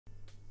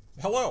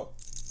Hello.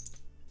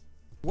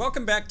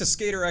 Welcome back to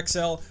Skater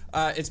XL.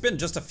 It's been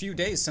just a few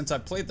days since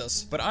I've played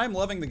this, but I'm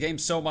loving the game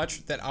so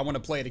much that I want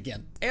to play it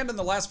again. And in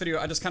the last video,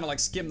 I just kind of like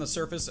skimmed the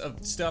surface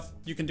of stuff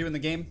you can do in the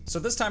game. So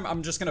this time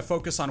I'm just going to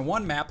focus on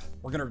one map.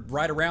 We're going to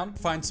ride around,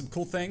 find some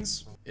cool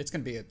things. It's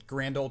going to be a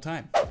grand old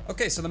time.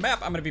 Okay, so the map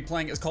I'm going to be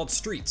playing is called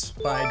Streets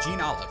by Gene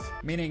Olive,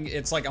 meaning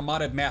it's like a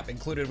modded map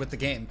included with the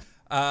game.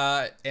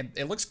 And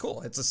it looks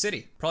cool. It's a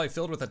city, probably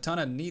filled with a ton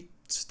of neat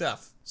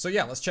stuff. So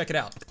yeah, let's check it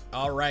out.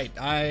 All right,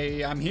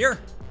 I'm here.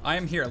 I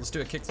am here. Let's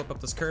do a kickflip up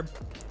this curb.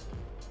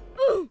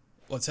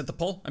 Let's hit the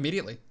pole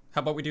immediately.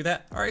 How about we do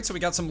that? All right, so we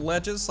got some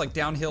ledges, like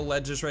downhill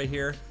ledges right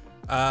here.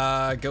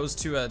 Goes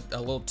to a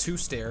little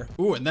two-stair.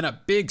 Ooh, and then a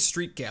big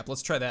street gap.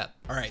 Let's try that.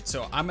 All right,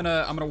 so I'm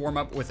gonna warm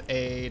up with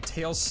a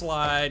tail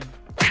slide.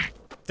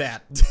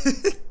 That.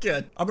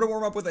 Good. I'm gonna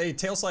warm up with a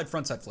tail slide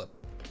frontside flip.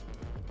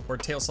 Or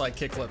tail slide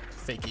kickflip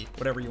fakie,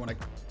 whatever you want to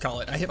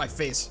call it. I hit my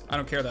face. I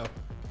don't care though.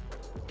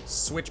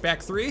 Switch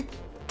back 3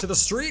 to the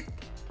street.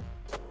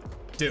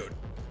 Dude,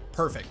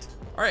 perfect.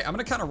 All right, I'm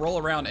gonna kind of roll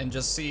around and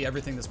just see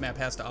everything this map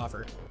has to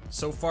offer.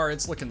 So far,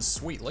 it's looking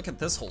sweet. Look at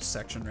this whole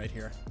section right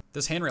here.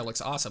 This handrail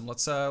looks awesome.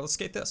 Let's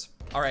skate this.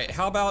 All right,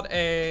 how about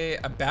a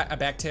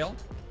back tail?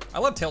 I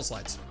love tail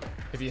slides.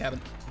 If you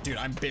haven't, dude,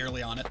 I'm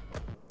barely on it.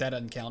 That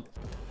doesn't count.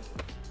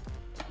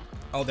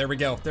 Oh, there we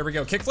go. There we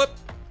go. Kickflip.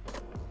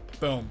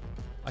 Boom.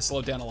 I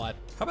slowed down a lot.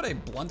 How about a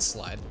blunt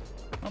slide?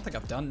 I don't think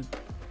I've done.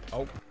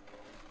 Oh,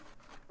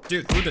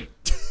 dude, through the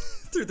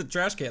through the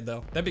trash can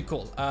though. That'd be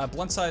cool.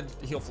 Blunt side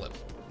heel flip.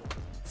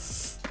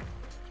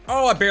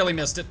 Oh, I barely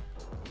missed it.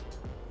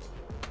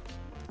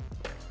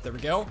 There we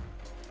go.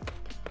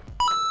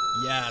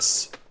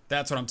 Yes,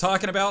 that's what I'm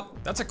talking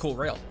about. That's a cool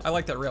rail. I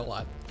like that rail a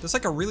lot. There's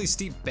like a really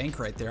steep bank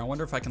right there. I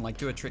wonder if I can like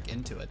do a trick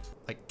into it.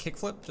 Like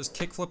kickflip, just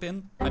kickflip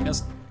in. I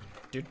missed.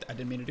 Dude, I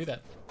didn't mean to do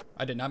that.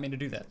 I did not mean to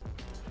do that.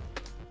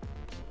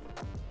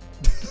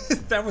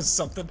 That was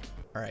something.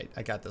 All right,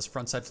 I got this.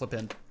 Frontside flip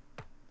in.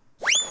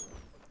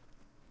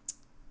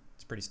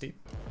 It's pretty steep.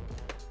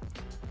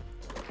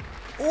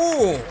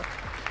 Oh,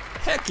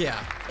 heck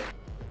yeah.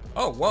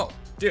 Oh, whoa.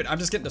 Dude, I'm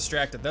just getting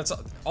distracted. That's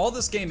all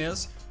this game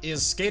is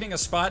skating a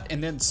spot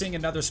and then seeing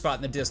another spot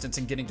in the distance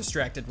and getting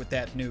distracted with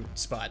that new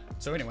spot.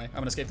 So anyway, I'm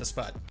gonna skate this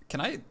spot.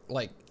 Can I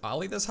like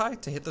ollie this high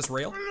to hit this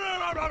rail?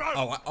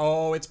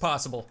 Oh, it's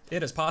possible.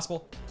 It is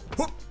possible.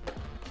 Whoop.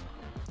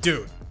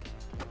 Dude,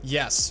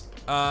 yes.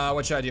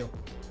 What should I do?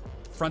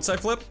 Frontside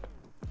flip?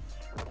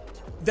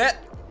 That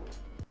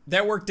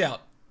worked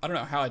out. I don't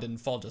know how I didn't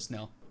fall just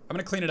now. I'm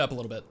gonna clean it up a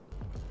little bit.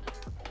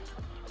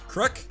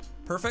 Crook,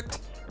 perfect.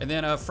 And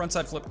then a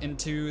frontside flip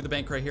into the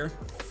bank right here.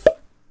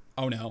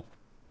 Oh no,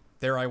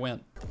 there I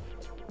went.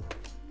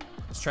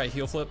 Let's try a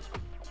heel flip.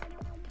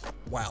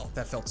 Wow,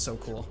 that felt so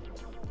cool.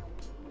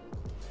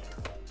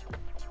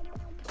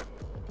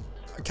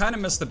 I kind of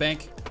missed the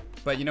bank,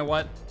 but you know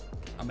what?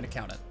 I'm gonna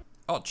count it.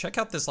 Oh, check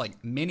out this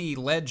like mini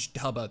ledge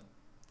hubba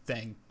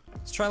thing.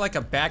 Let's try like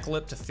a back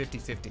lip to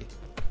 50-50.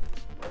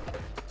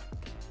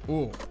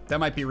 Ooh, that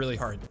might be really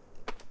hard.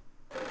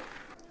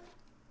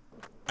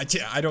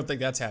 I don't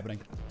think that's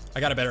happening. I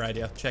got a better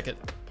idea. Check it.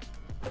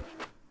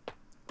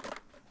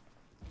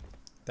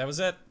 That was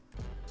it.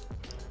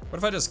 What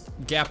if I just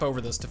gap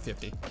over this to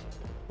 50?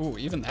 Ooh,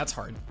 even that's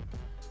hard.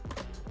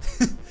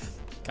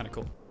 Kind of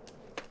cool.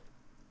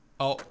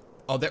 Oh,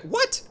 that,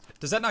 what?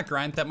 Does that not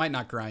grind? That might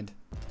not grind.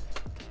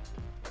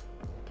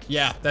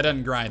 Yeah, that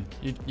doesn't grind.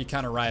 You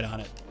kind of ride on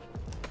it.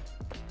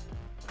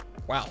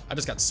 Wow, I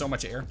just got so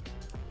much air.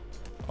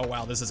 Oh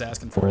wow, this is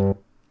asking for it.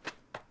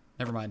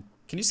 Never mind.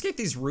 Can you skate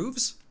these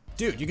roofs?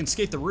 Dude, you can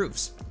skate the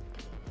roofs.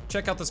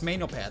 Check out this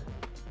manual pad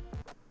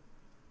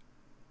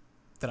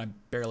that I'm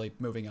barely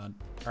moving on.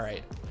 All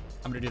right,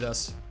 I'm gonna do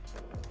this.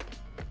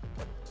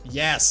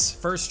 Yes,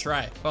 first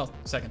try. Well,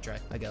 second try,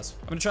 I guess.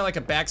 I'm gonna try like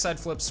a backside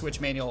flip switch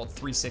manual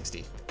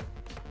 360.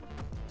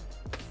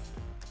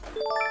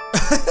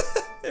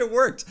 It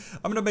worked.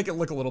 I'm gonna make it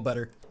look a little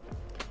better.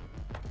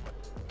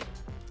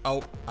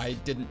 Oh, I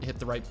didn't hit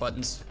the right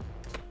buttons.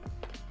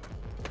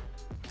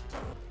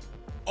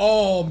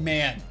 Oh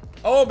man.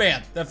 Oh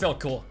man, that felt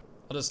cool.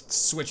 I'll just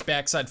switch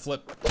backside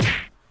flip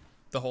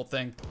the whole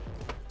thing.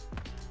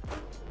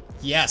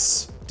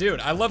 Yes. Dude,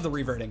 I love the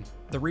reverting.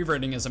 The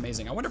reverting is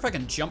amazing. I wonder if I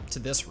can jump to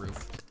this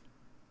roof.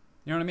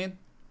 You know what I mean?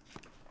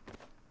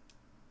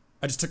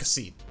 I just took a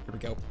seat. Here we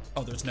go.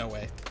 Oh, there's no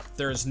way.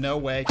 There is no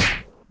way.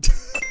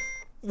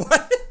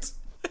 What?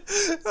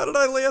 How did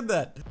I land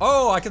that?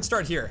 Oh, I can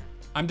start here.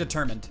 I'm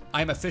determined.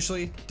 I'm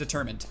officially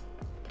determined.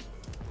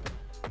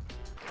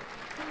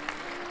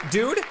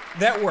 Dude,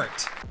 that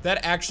worked.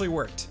 That actually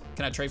worked.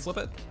 Can I tray flip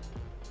it?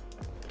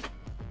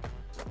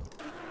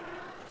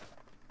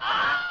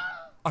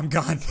 I'm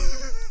gone.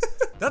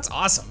 That's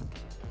awesome.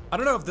 I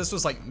don't know if this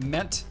was like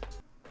meant.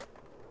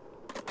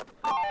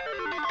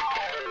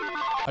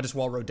 I just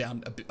wall rode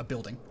down a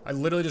building. I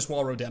literally just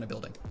wall rode down a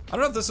building. I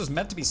don't know if this was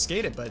meant to be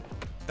skated, but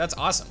that's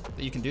awesome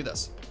that you can do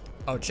this.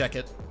 Oh, check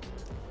it.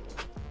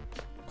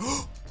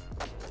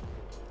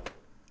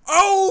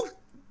 Oh!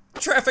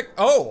 Traffic.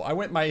 Oh, I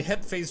went, my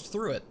head phased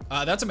through it.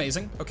 That's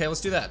amazing. Okay,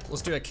 let's do that.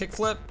 Let's do a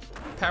kickflip,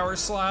 power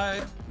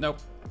slide. Nope.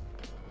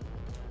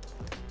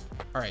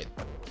 All right,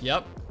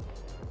 yep.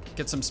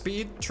 Get some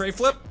speed, tray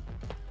flip.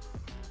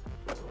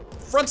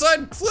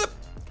 Frontside flip.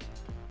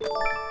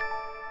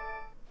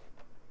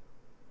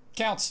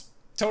 Counts,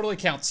 totally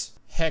counts.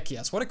 Heck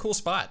yes, what a cool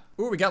spot.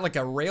 Ooh, we got like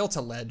a rail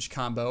to ledge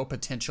combo,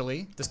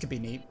 potentially. This could be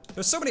neat.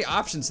 There's so many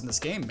options in this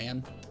game,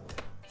 man.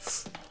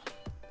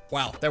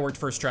 Wow, that worked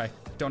first try.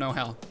 Don't know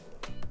how.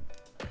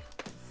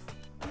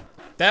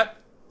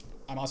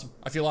 I'm awesome.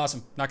 I feel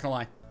awesome, not gonna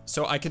lie.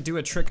 So I could do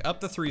a trick up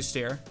the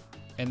 3-stair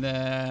and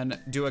then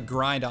do a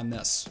grind on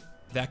this.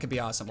 That could be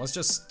awesome. Let's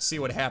just see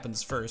what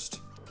happens first.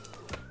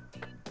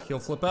 Heel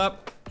flip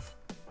up.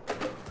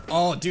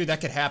 Oh, dude, that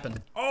could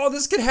happen. Oh,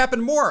 this could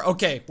happen more.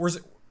 Okay, where's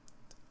it?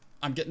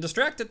 I'm getting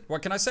distracted.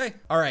 What can I say?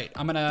 All right,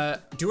 I'm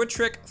gonna do a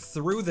trick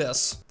through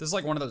this. This is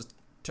like one of those,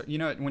 you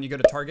know, when you go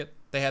to Target,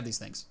 they have these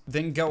things.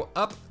 Then go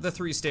up the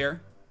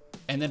 3-stair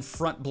and then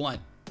front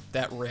blunt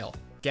that rail.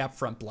 Gap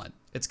front blunt.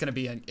 It's gonna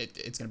be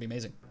it's gonna be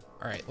amazing.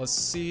 All right, let's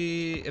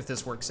see if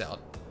this works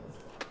out.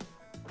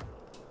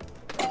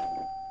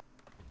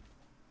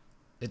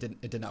 It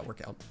did not work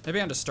out. Maybe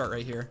I'm just start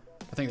right here.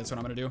 I think that's what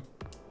I'm gonna do.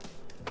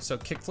 So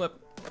kick flip,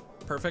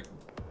 perfect.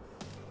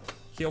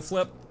 Heel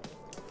flip.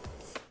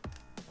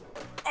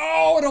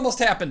 Oh, it almost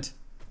happened.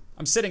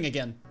 I'm sitting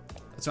again.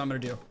 That's what I'm gonna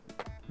do.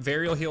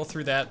 Varial heel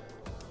through that.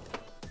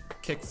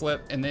 Kick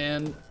flip, and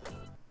then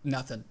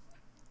nothing.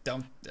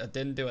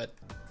 Didn't do it.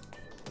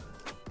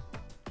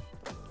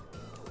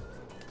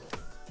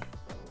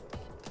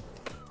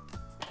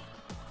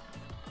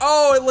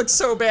 Oh, it looks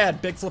so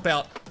bad. Big flip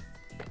out.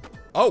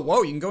 Oh,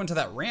 whoa, you can go into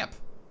that ramp.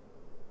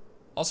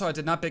 Also, I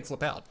did not big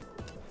flip out.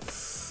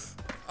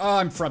 Oh,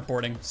 I'm front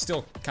boarding.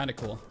 Still kind of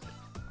cool.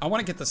 I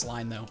want to get this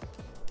line, though.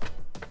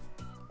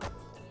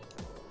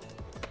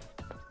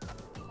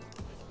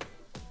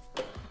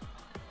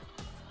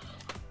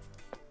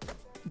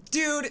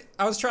 Dude,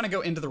 I was trying to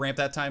go into the ramp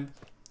that time.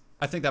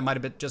 I think that might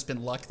have just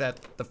been luck that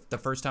the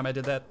first time I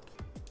did that.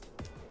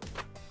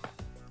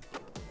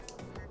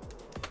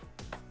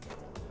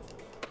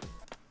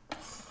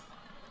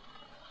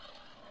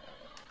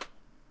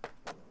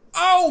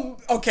 Oh,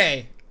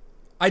 okay.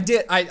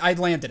 I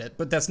landed it,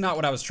 but that's not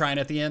what I was trying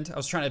at the end. I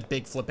was trying to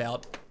big flip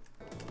out.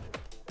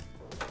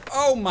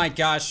 Oh my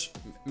gosh.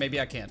 Maybe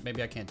I can't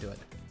do it.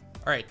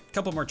 All right,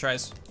 couple more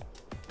tries.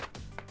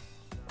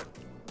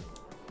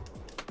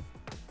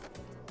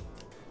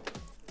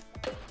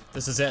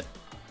 This is it.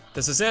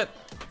 This is it.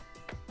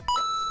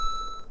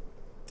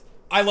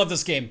 I love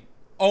this game.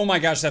 Oh my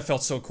gosh, that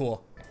felt so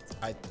cool.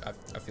 I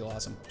feel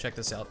awesome. Check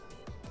this out.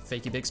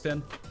 Fakey big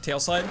spin, tail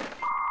slide.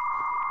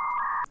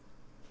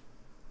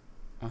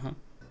 Uh-huh.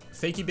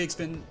 Fakey big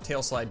spin,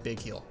 tail slide, big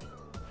heel.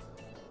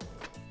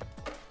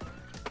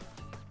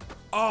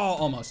 Oh,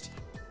 almost.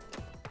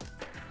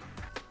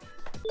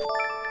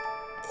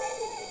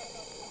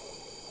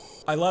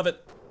 I love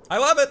it. I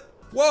love it.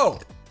 Whoa,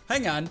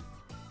 hang on.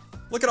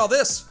 Look at all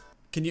this.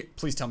 Can you,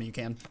 please tell me you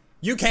can.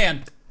 You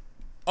can.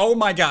 Oh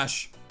my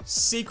gosh.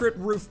 Secret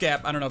roof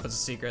gap. I don't know if it's a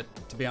secret,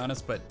 to be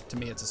honest, but to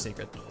me it's a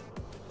secret.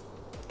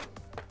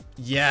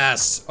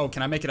 Yes. Oh,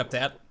 can I make it up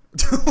that?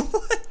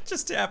 What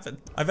just happened?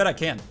 I bet I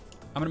can.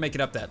 I'm gonna make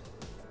it up that.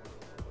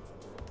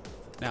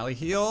 Nally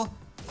heel.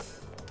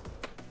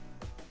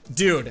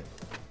 Dude.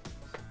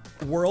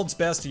 World's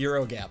best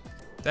Euro gap.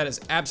 That is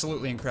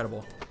absolutely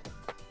incredible.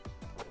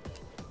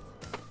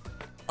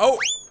 Oh.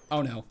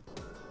 Oh no.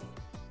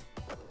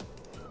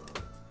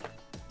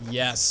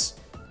 Yes.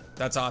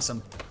 That's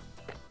awesome.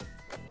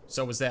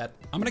 So was that.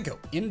 I'm gonna go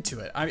into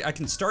it. I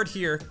can start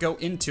here, go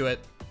into it.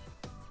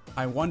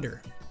 I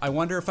wonder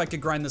if I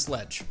could grind this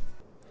ledge.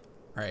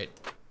 All right,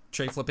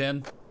 tray flip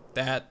in.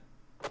 That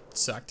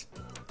sucked.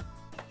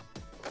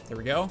 There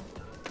we go.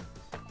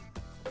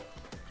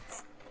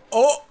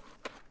 Oh!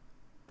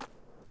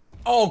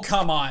 Oh,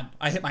 come on.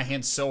 I hit my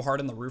hand so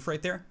hard on the roof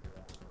right there.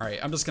 All right,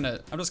 I'm just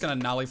gonna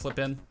nollie flip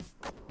in.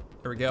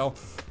 There we go.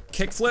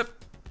 Kick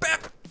flip,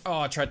 back. Oh,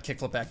 I tried kick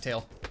flip back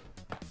tail.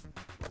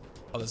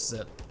 Oh, this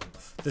is it.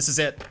 This is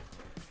it.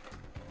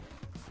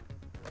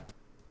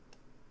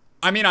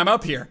 I mean, I'm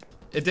up here.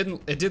 It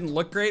didn't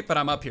look great, but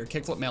I'm up here.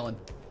 Kickflip melon.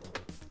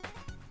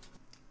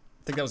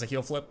 I think that was a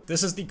heel flip.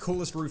 This is the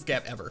coolest roof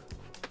gap ever.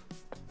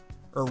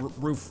 Or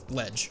roof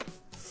ledge.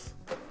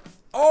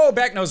 Oh,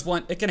 back nose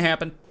blunt. It can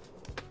happen.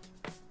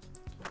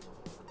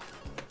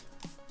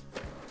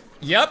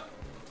 Yep.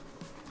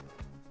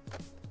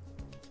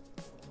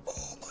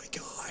 Oh my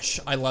gosh.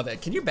 I love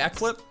it. Can you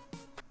backflip?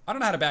 I don't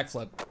know how to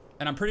backflip,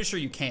 and I'm pretty sure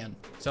you can.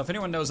 So if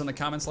anyone knows in the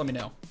comments, let me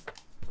know.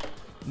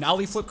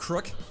 Nollie flip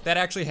crook. That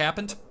actually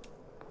happened.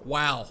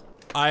 Wow.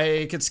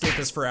 I could skate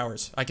this for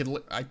hours. I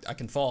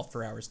can fall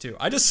for hours too.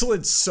 I just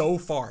slid so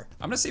far.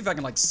 I'm gonna see if I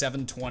can like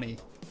 720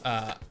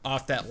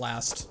 off that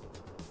last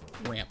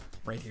ramp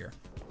right here.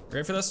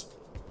 Ready for this?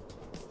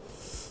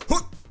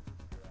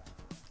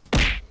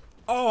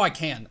 Oh, I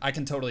can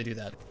totally do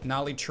that.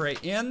 Nollie tray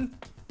in.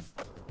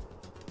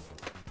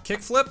 Kick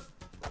flip.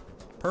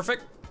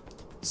 Perfect.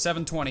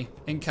 720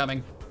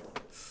 incoming.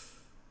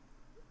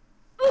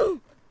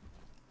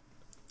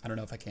 I don't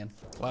know if I can.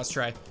 Last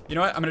try. You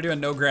know what? I'm gonna do a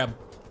no grab.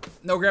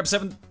 No grab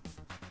 7.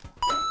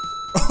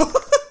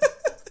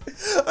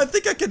 I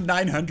think I can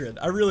 900.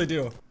 I really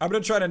do. I'm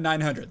gonna try to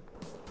 900.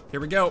 Here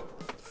we go.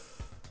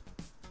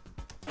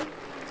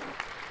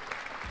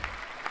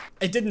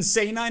 It didn't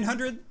say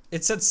 900.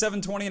 It said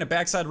 720 and a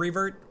backside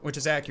revert, which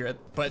is accurate,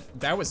 but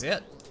that was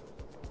it.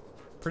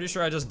 Pretty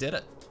sure I just did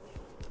it.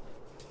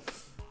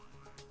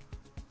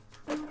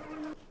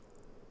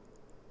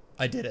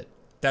 I did it.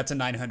 That's a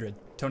 900.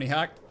 Tony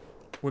Hawk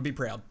would be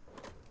proud.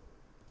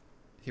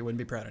 He wouldn't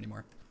be proud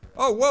anymore.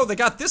 Oh, whoa, they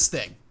got this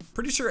thing.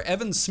 Pretty sure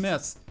Evan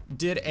Smith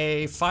did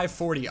a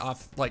 540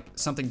 off like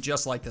something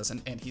just like this,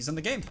 and he's in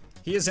the game.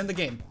 He is in the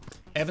game.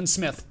 Evan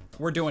Smith,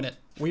 we're doing it.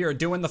 We are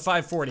doing the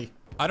 540.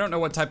 I don't know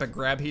what type of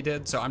grab he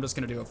did, so I'm just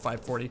gonna do a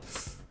 540.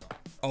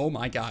 Oh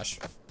my gosh.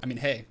 I mean,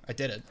 hey, I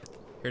did it.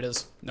 Here it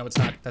is. No, it's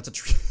not. That's a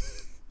tree.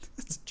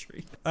 That's a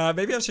tree.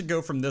 Maybe I should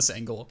go from this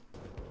angle.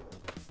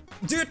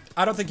 Dude,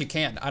 I don't think you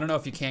can. I don't know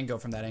if you can go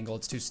from that angle.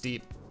 It's too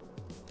steep.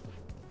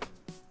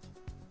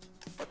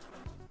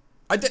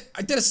 I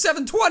did a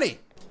 720.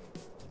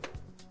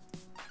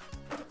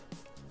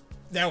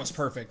 That was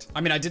perfect.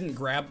 I mean, I didn't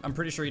grab. I'm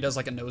pretty sure he does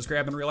like a nose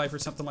grab in real life or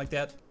something like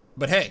that.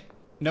 But hey,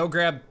 no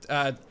grab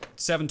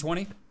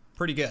 720.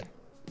 Pretty good.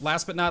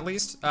 Last but not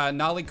least,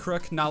 nollie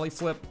crook, nollie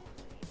flip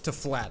to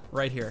flat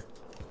right here.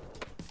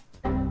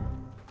 I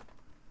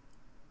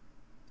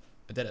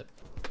did it.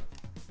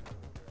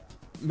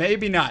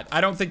 Maybe not. I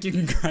don't think you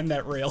can grind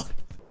that rail.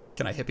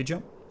 Can I hippie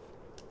jump?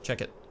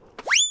 Check it.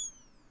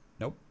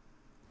 Nope.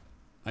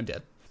 I'm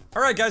dead.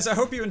 All right, guys, I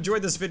hope you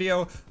enjoyed this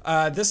video.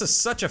 This is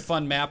such a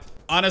fun map.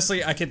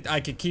 Honestly, I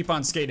could keep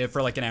on skating it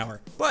for like an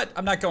hour, but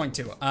I'm not going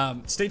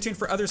to. Stay tuned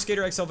for other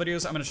Skater XL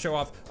videos. I'm gonna show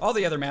off all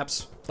the other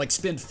maps, like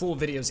spin full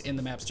videos in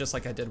the maps, just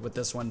like I did with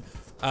this one.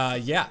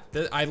 Yeah,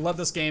 I love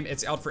this game.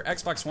 It's out for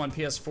Xbox One,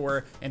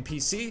 PS4, and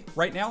PC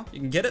right now. You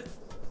can get it.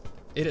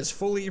 It is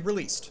fully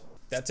released.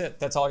 That's it.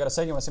 That's all I gotta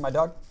say. You wanna see my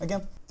dog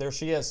again? There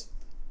she is.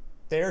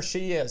 There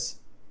she is.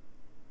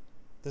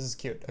 This is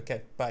cute.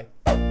 Okay, bye.